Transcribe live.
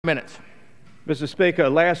Minutes. Mr. Speaker,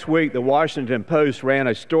 last week the Washington Post ran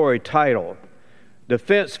a story titled,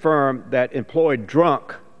 "Defense Firm That Employed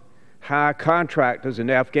Drunk High Contractors in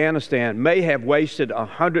Afghanistan May Have Wasted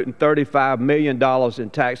 $135 million in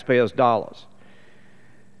taxpayers' dollars."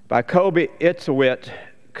 By Kobe Itzowit,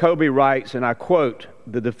 Kobe writes, and I quote,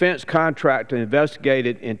 "The defense contractor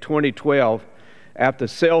investigated in 2012 after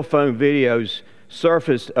cell phone videos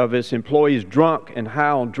surfaced of its employees drunk and high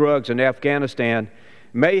on drugs in Afghanistan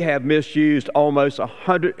may have misused almost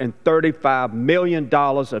 $135 million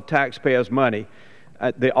of taxpayers' money,"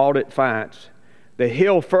 the audit finds. The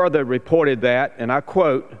Hill further reported that, and I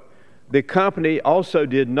quote, "The company also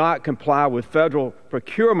did not comply with federal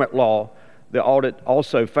procurement law," the audit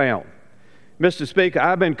also found. Mr. Speaker,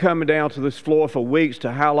 I've been coming down to this floor for weeks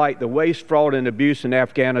to highlight the waste, fraud, and abuse in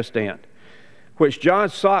Afghanistan, which John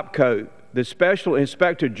Sopko, the Special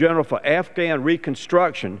Inspector General for Afghan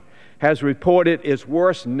Reconstruction, has reported is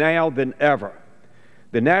worse now than ever.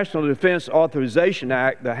 The National Defense Authorization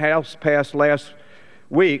Act, the House passed last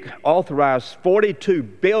week, authorized $42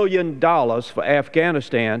 billion for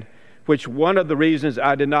Afghanistan, which one of the reasons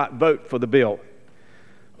I did not vote for the bill.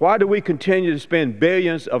 Why do we continue to spend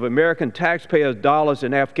billions of American taxpayers' dollars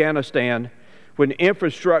in Afghanistan when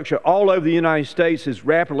infrastructure all over the United States is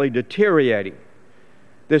rapidly deteriorating?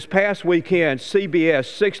 This past weekend, CBS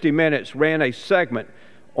 60 Minutes ran a segment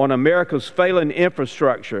on America's failing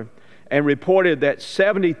infrastructure and reported that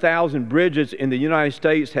 70,000 bridges in the United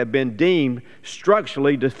States have been deemed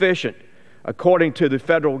structurally deficient, according to the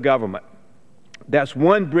federal government. That's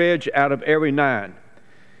one bridge out of every 9.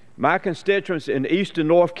 My constituents in eastern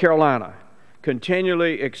North Carolina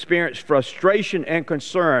continually experience frustration and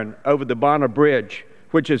concern over the Bonner Bridge,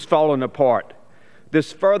 which has fallen apart.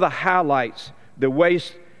 This further highlights the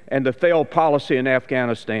waste and the failed policy in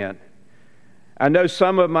Afghanistan. I know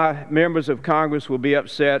some of my members of Congress will be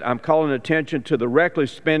upset. I'm calling attention to the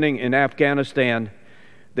reckless spending in Afghanistan.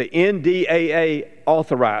 The NDAA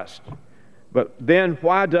authorized. But then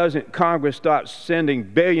why doesn't Congress start sending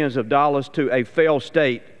billions of dollars to a failed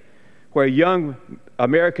state where young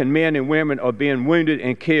American men and women are being wounded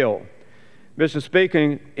and killed? Mr.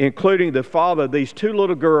 Speaker, including the father of these 2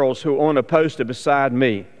 little girls who are on a poster beside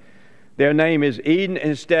me. Their name is Eden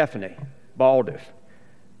and Stephanie Baldiff.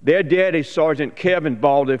 Their daddy, Sergeant Kevin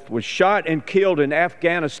Baldiff, was shot and killed in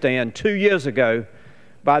Afghanistan 2 years ago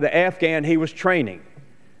by the Afghan he was training.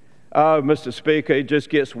 Oh, Mr. Speaker, it just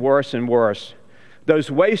gets worse and worse. Those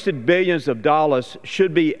wasted billions of dollars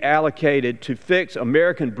should be allocated to fix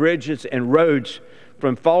American bridges and roads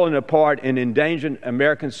from falling apart and endangering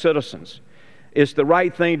American citizens. It's the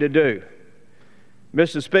right thing to do.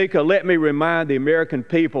 Mr. Speaker, let me remind the American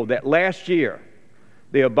people that last year,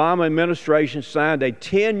 the Obama administration signed a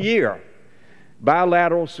 10-year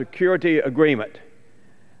bilateral security agreement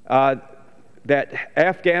that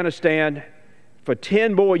Afghanistan, for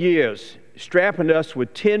 10 more years, strapping us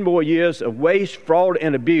with 10 more years of waste, fraud,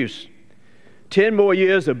 and abuse, 10 more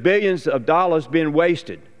years of billions of dollars being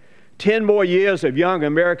wasted, 10 more years of young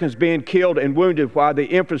Americans being killed and wounded while the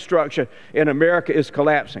infrastructure in America is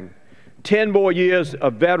collapsing, 10 more years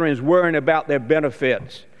of veterans worrying about their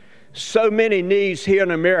benefits. So many needs here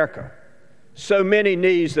in America, so many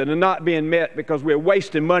needs that are not being met because we're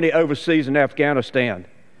wasting money overseas in Afghanistan.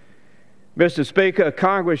 Mr. Speaker,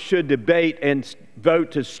 Congress should debate and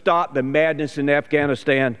vote to stop the madness in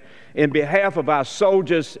Afghanistan in behalf of our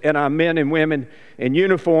soldiers and our men and women in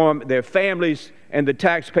uniform, their families, and the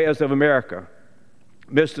taxpayers of America.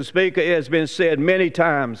 Mr. Speaker, it has been said many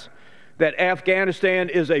times that Afghanistan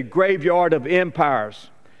is a graveyard of empires.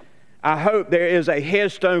 I hope there is a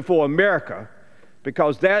headstone for America,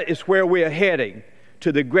 because that is where we are heading,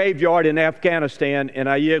 to the graveyard in Afghanistan, and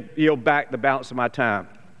I yield back the balance of my time.